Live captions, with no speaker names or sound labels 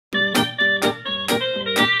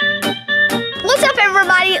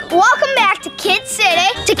everybody, welcome back to Kid City.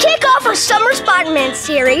 To kick off our Summer Spider-Man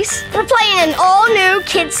series, we're playing an all-new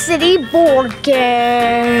Kid City board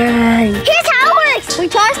game. Here's how it works. We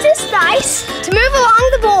toss this dice to move along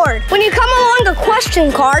the board. When you come along a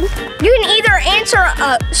question card, you can either answer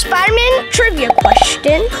a Spider-Man trivia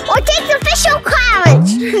question or take the official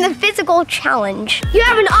challenge. The physical challenge. You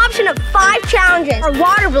have an option of 5 challenges. A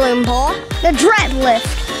water balloon ball, the dread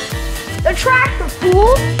lift, the tractor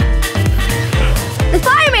pool, the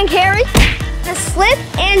fireman carry, the slip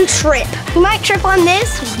and trip. You might trip on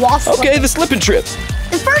this while slipping. Okay, the slip and trip.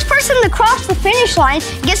 The first person to cross the finish line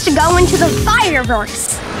gets to go into the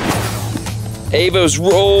fireverse. Ava's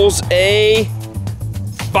rolls a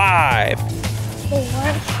 5. 4.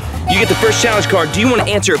 You get the first challenge card. Do you want to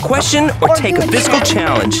answer a question or take a physical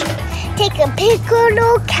challenge? Take a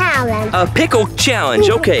pickle challenge. A pickle challenge,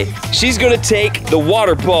 okay. She's gonna take the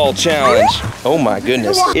water ball challenge. Oh my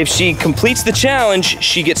goodness. If she completes the challenge,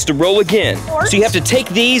 she gets to roll again. So you have to take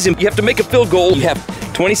these and you have to make a field goal. You have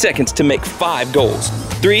 20 seconds to make 5 goals.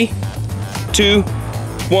 3, 2,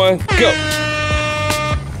 1, go.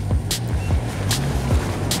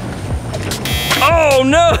 Oh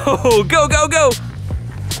no! Go, go, go!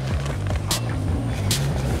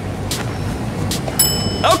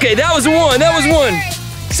 Okay, that was 1, that was 1.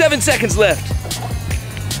 7 seconds left.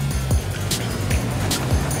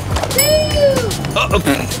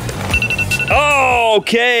 Oh,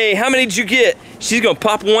 okay, how many did you get? She's gonna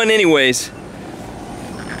pop 1 anyways. 3.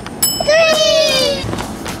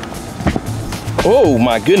 Oh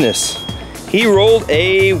my goodness. He rolled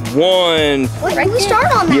a 1. Wait, we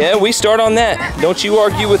start on that. Yeah, we start on that. Don't you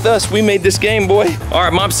argue with us. We made this game, boy. All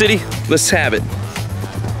right, Mob City, let's have it.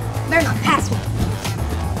 Better not pass me.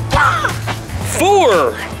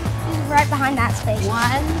 4. Right behind that space.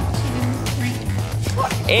 1, 2,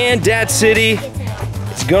 3. And Dad City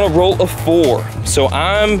is gonna roll a 4. So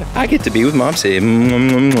I get to be with Mom City.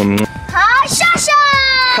 Ha-sha-sha!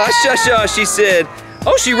 Ha-sha-sha, she said.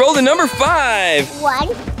 Oh, she rolled a number 5. 1,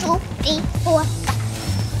 2, 3, 4,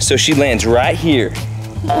 5. So she lands right here.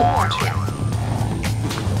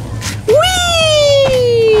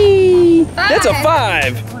 Whee! That's a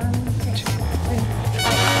 5.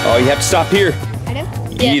 Oh, you have to stop here. I do?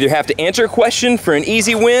 You either have to answer a question for an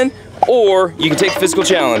easy win, or you can take the physical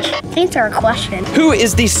challenge. Answer a question. Who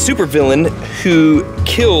is the supervillain who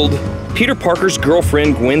killed Peter Parker's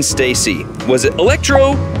girlfriend, Gwen Stacy? Was it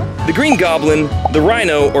Electro, the Green Goblin, the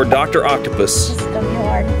Rhino, or Dr. Octopus? This is gonna be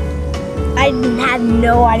hard. I have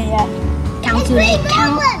no idea. Calculate,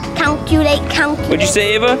 calculate. What'd you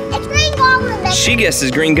say, Ava? It's Green Goblin. She guesses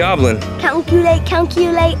Green Goblin. Calculate.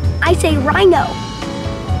 I say Rhino.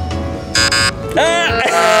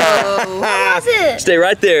 Ah! What was it? Stay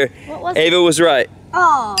right there. What was Ava was right.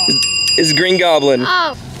 Oh. It's Green Goblin.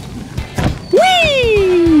 Oh.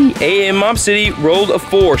 Whee! And Mom City rolled a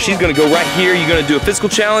 4. She's gonna go right here. You're gonna do a physical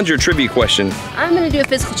challenge or a trivia question? I'm gonna do a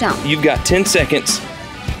physical challenge. You've got 10 seconds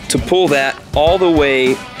to pull that all the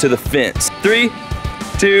way to the fence. 3,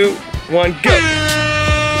 2, 1, go.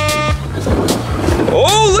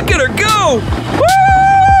 Oh, look at her go! Woo!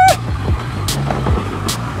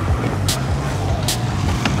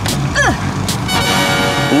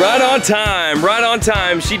 Right on time, right on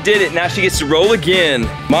time. She did it. Now she gets to roll again.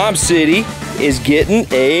 Mob City is getting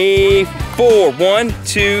a 4. 1,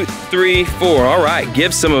 2, 3, 4. All right,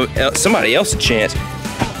 give somebody else a chance.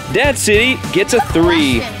 Dad City gets a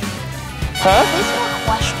 3. Huh?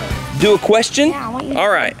 Do a question? Yeah, I want you to All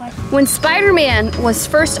right. When Spider-Man was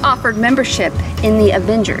first offered membership in the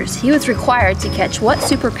Avengers, he was required to catch what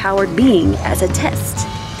superpowered being as a test?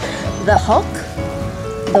 The Hulk,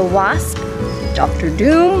 the Wasp, Dr.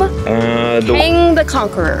 Doom, Kang the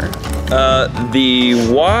Conqueror. The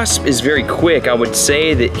Wasp is very quick. I would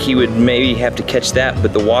say that he would maybe have to catch that,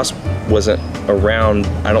 but the Wasp wasn't around.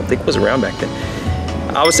 I don't think was around back then.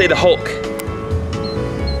 I would say the Hulk.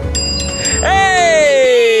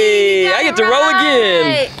 Hey! I get to roll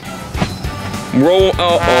again. Roll,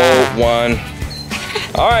 1.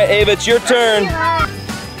 All right, Ava, it's your turn.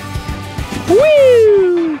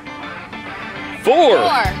 Woo! 4.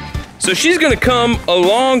 So she's gonna come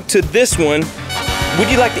along to this one. Would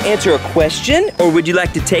you like to answer a question or would you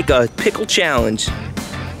like to take a pickle challenge?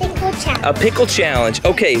 Pickle challenge. A pickle challenge.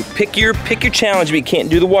 Okay, pick your challenge, but you can't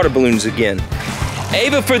do the water balloons again.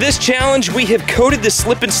 Ava, for this challenge, we have coated the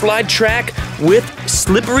slip and slide track with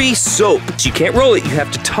slippery soap. So you can't roll it, you have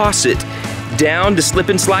to toss it down the slip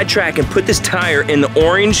and slide track and put this tire in the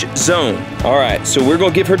orange zone. All right, so we're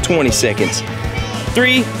gonna give her 20 seconds.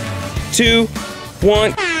 3, 2,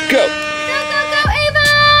 1, go. Go,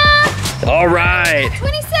 Ava! All right.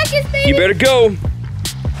 20 seconds, baby. You better go.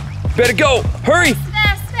 Better go. Hurry.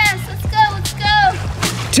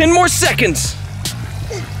 10 more seconds.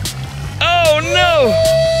 Oh no!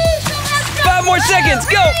 5 more seconds,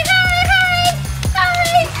 go!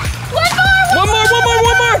 Hurry. One more!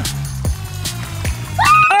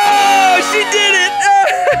 Oh, she did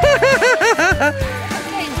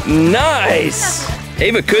it! Nice!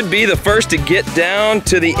 Ava could be the first to get down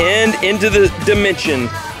to the end into the dimension.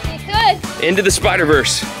 Good. Into the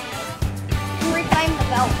Spider-Verse. Reclaim the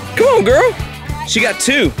belt. Come on, girl. She got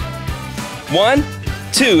 2. 1,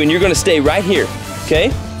 2, and you're gonna stay right here, okay?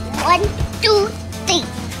 1, 2, 3.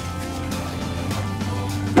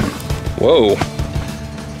 Whoa.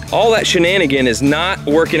 All that shenanigan is not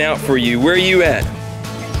working out for you. Where are you at?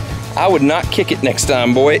 I would not kick it next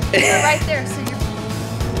time, boy. Right there, so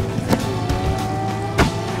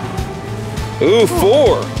you're... Ooh,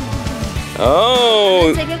 4.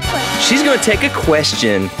 Oh. Take a question. She's gonna take a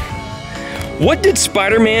question. What did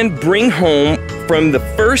Spider-Man bring home from the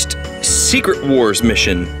first Secret Wars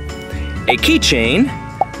mission? A keychain,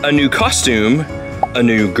 a new costume, a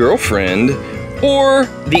new girlfriend, or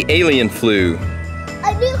the alien flu?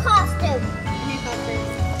 A new costume.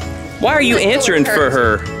 Why are you Let's go answering with for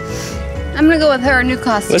her? I'm gonna go with her, new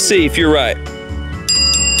costume. Let's see if you're right.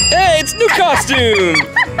 Hey, it's new costume!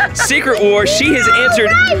 Secret War, she has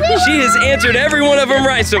answered every one of them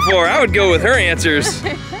right so far. I would go with her answers.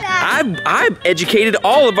 I've educated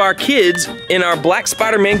all of our kids in our Black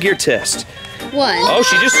Spider-Man gear test. 1. Oh,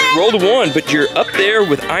 she just rolled a 1, but you're up there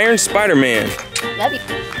with Iron Spider-Man. Love you.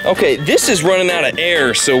 Okay, this is running out of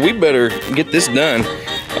air, so we better get this done.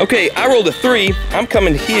 Okay, I rolled a 3. I'm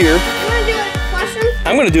coming here. You want to do a question?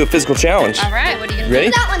 I'm gonna do a physical challenge. All right, what are you gonna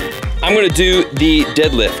Ready? That one. I'm gonna do the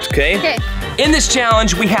deadlift, okay? Okay. In this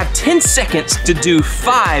challenge, we have 10 seconds to do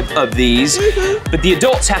 5 of these, but the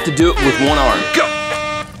adults have to do it with one arm. Go!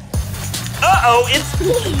 Uh-oh, it's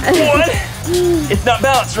 1. It's not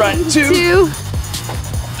balanced right. 2, 2.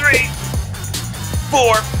 3,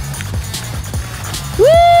 4. Woo!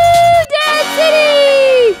 Dad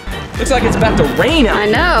City! Looks like it's about to rain out I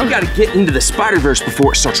here. know. We gotta get into the Spider-Verse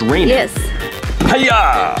before it starts raining. Yes.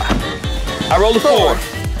 Hiya! I rolled a 4.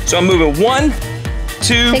 So I'm moving 1,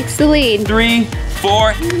 2, Takes the lead. 3,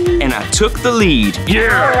 4, and I took the lead.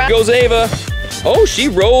 Yeah! All right. Goes Ava. Oh, she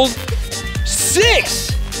rolled 6.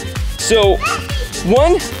 So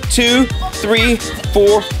 1, 2, 3,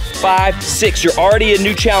 4, 5, 6. You're already a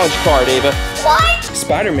new challenge card, Ava. What?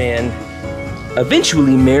 Spider-Man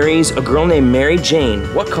eventually marries a girl named Mary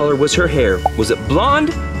Jane. What color was her hair? Was it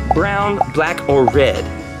blonde, brown, black, or red?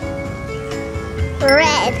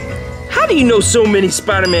 Red. How do you know so many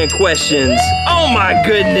Spider-Man questions? Oh my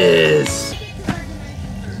goodness!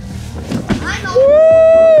 I know.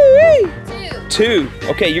 Woo-wee. 2.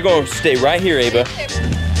 Okay, you're gonna stay right here, Ava.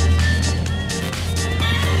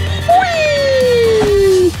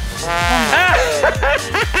 Woo!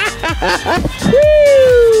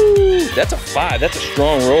 That's a 5. That's a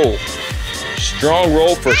strong roll. Strong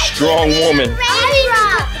roll for a strong woman.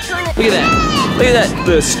 Look at that. Look at that.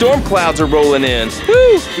 The storm clouds are rolling in.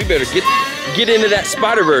 Woo! We better get into that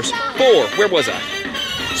Spider-Verse. 4. Where was I?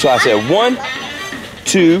 So I said 1,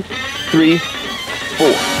 2, 3, 4.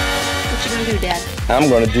 What you gonna do, Dad? I'm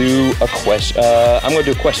gonna do a question. I'm gonna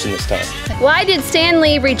do a question this time. Why did Stan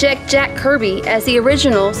Lee reject Jack Kirby as the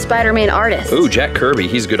original Spider-Man artist? Ooh, Jack Kirby.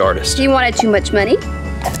 He's a good artist. He wanted too much money.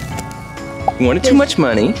 He wanted too much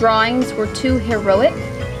money. Drawings were too heroic.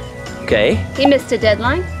 Okay. He missed a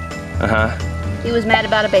deadline. Uh-huh. He was mad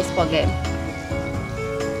about a baseball game.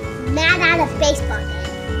 Mad at a baseball game.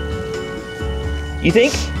 You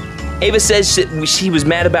think? Ava says that she was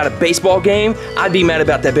mad about a baseball game. I'd be mad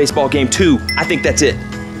about that baseball game too. I think that's it.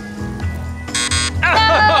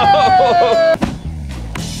 Oh!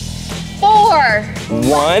 4.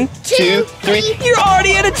 1, 2, 3. You're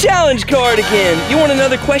already at a challenge card again. You want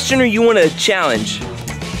another question or you want a challenge?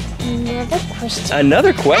 Another question.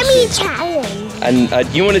 Another question? Challenge.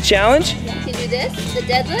 You want a challenge? You can do this, the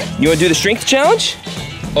deadlift. You want to do the strength challenge?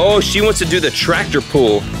 Oh, she wants to do the tractor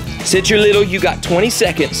pull. Since you're little, you got 20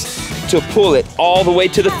 seconds to pull it all the way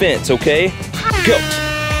to the fence, okay? Go.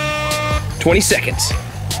 20 seconds.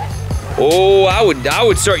 Oh, I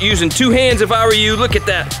would start using 2 hands if I were you. Look at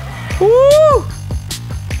that. Woo!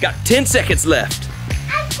 Got 10 seconds left.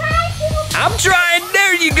 I'm trying.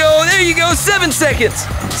 There you go. There you go. 7 seconds.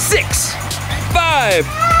 6, 5,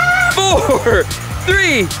 4,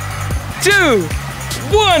 3, 2,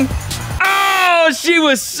 1. Oh, she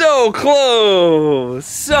was so close.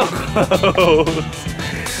 So close.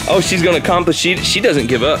 Oh, she's gonna accomplish. She doesn't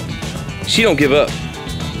give up. She don't give up.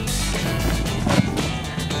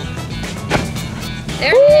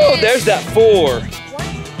 There Ooh, it is. there's that 4.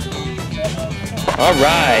 All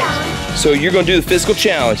right. So you're gonna do the physical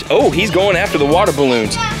challenge. Oh, he's going after the water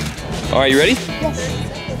balloons. All right, you ready? Yes.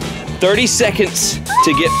 30 seconds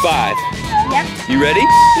to get 5. Yep. You ready?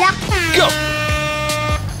 Yep. Go.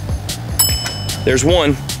 There's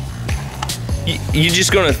 1. You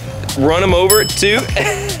just gonna run him over at 2.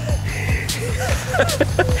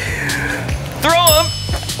 Throw him.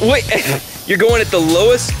 Wait, you're going at the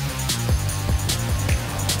lowest.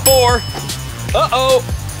 4. Uh-oh.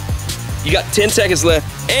 You got 10 seconds left.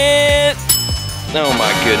 And, oh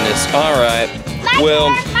my goodness. All right.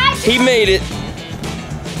 Well, he made it.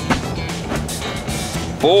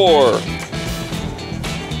 4.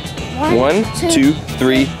 1, 2,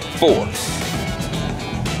 3, 4.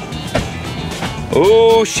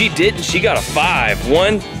 Oh, she didn't. She got a 5.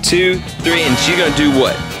 1, 2, 3, and she's gonna do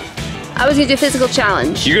what? I was gonna do a physical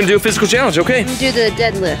challenge. You're gonna do a physical challenge, okay? I'm gonna do the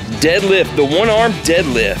deadlift. Deadlift, the 1-arm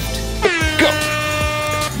deadlift. Go.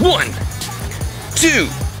 1, 2.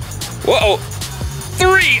 Whoa.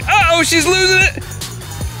 3. Uh-oh, she's losing it.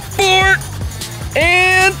 4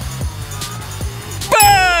 and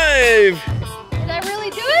 5. Did I really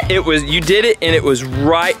do it? You did it, and it was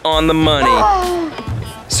right on the money.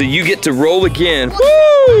 So you get to roll again.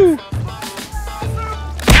 Woo!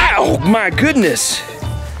 Ow, my goodness.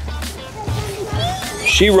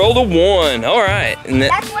 She rolled a 1. All right. And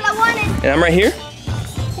That's what I wanted. and I'm right here?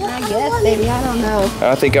 I guess, baby, I don't know.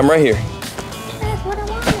 I think I'm right here. That's what I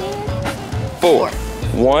wanted. 4.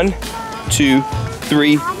 1, 2,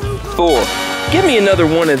 3, 4. Give me another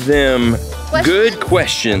one of them good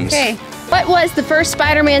questions. Okay. What was the first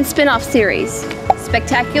Spider-Man spin-off series?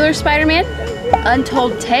 Spectacular Spider-Man?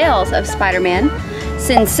 Untold Tales of Spider-Man?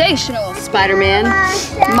 Sensational Spider-Man?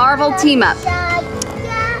 Marvel Team Up?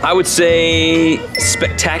 I would say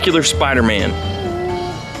Spectacular Spider-Man.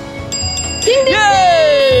 Ding, ding,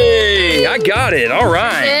 Yay! I got it. All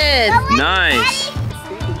right. Good. Nice.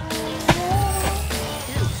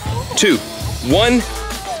 2. 1,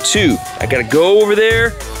 2. I gotta go over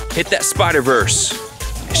there, hit that Spider-Verse.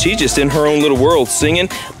 She's just in her own little world singing.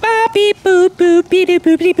 Ba beep boop boop beep doop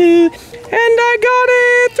boop beep boo. And I got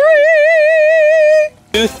it.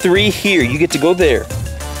 3. 2, 3 here. You get to go there.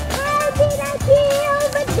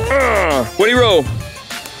 What do you roll?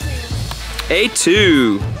 A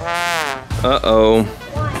 2. Uh-oh.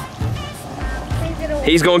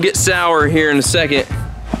 He's gonna get sour here in a second.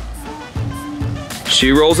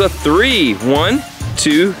 She rolls a 3. 1,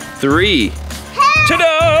 2, 3.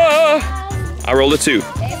 Ta-da! I rolled a 2.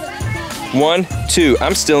 1, 2.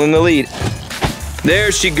 I'm still in the lead.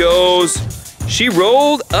 There she goes. She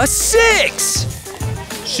rolled a 6.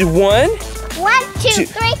 She won. 1, 2,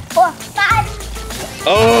 3, 4, 5.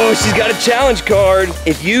 Oh, she's got a challenge card.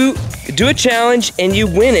 If you do a challenge and you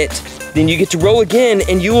win it, then you get to roll again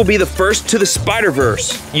and you will be the first to the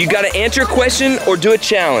Spider-Verse. You gotta answer a question or do a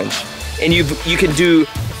challenge. And you can do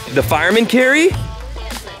the fireman carry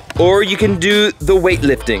or you can do the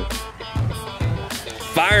weightlifting.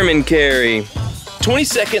 Fireman carry. 20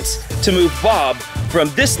 seconds to move Bob from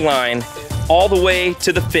this line all the way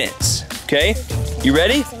to the fence, okay? You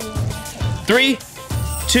ready? 3,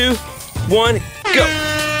 2, 1, go.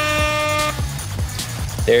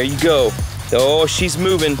 There you go. Oh, she's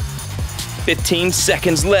moving. 15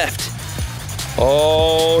 seconds left.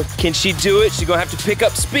 Oh, can she do it? She's gonna have to pick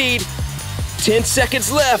up speed. 10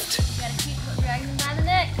 seconds left. You gotta keep dragging him by the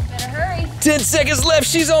neck. Better hurry. 10 seconds left.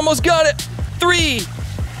 She's almost got it. 3,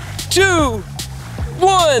 2,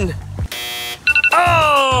 1.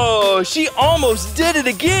 Oh, she almost did it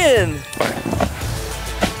again.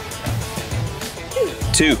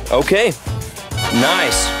 2. Okay.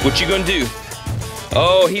 Nice. What you gonna do?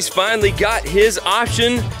 Oh, he's finally got his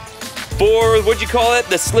option for, what'd you call it?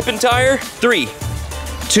 The slipping tire? 3,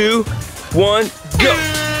 2, 1, go.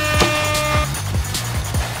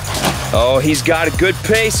 Oh, he's got a good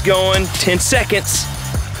pace going. 10 seconds.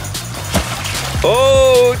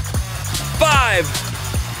 Oh, 5,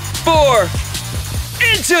 4,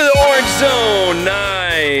 into the orange zone.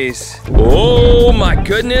 Nice. Oh my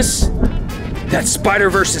goodness. That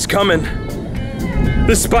Spider-Verse is coming.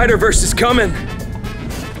 The Spider-Verse is coming.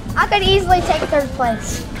 I could easily take 3rd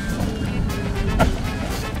place.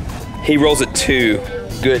 He rolls a 2.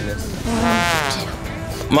 Goodness.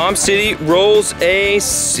 Mom City rolls a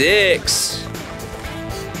 6.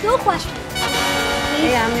 No question.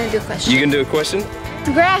 Yeah, I'm gonna do a question. You can do a question?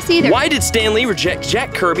 Grass either. Why did Stan Lee reject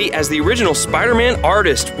Jack Kirby as the original Spider-Man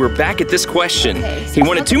artist? We're back at this question. Okay, so he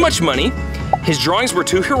wanted too much money. His drawings were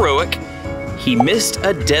too heroic. He missed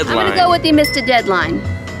a deadline. I'm gonna go with he missed a deadline.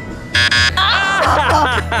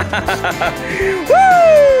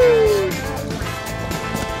 Woo!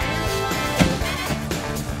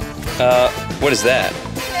 What is that?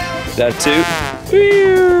 That a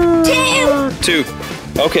 2? 2.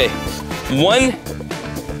 Okay. 1,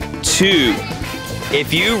 2.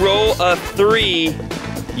 If you roll a 3,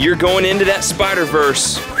 you're going into that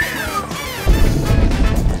Spider-Verse.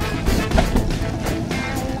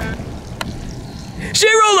 She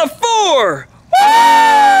rolled a 4!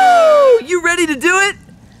 Woo! You ready to do it?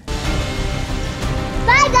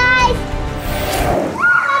 Bye, guys.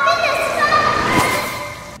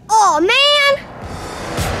 Oh, man.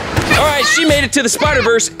 All right, she made it to the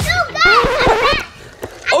Spider-Verse. No, guys, I'm back.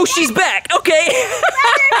 Oh, she's back. Okay.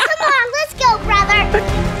 Brother, come on, let's go, brother.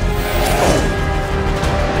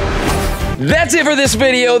 That's it for this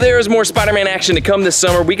video. There is more Spider-Man action to come this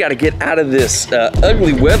summer. We got to get out of this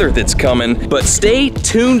ugly weather that's coming. But stay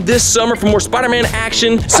tuned this summer for more Spider-Man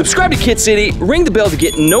action. Subscribe to KidCity. Ring the bell to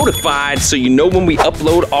get notified so you know when we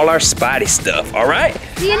upload all our Spidey stuff. All right?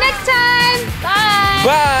 See you next time. Bye.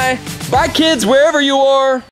 Bye. Bye, kids, wherever you are.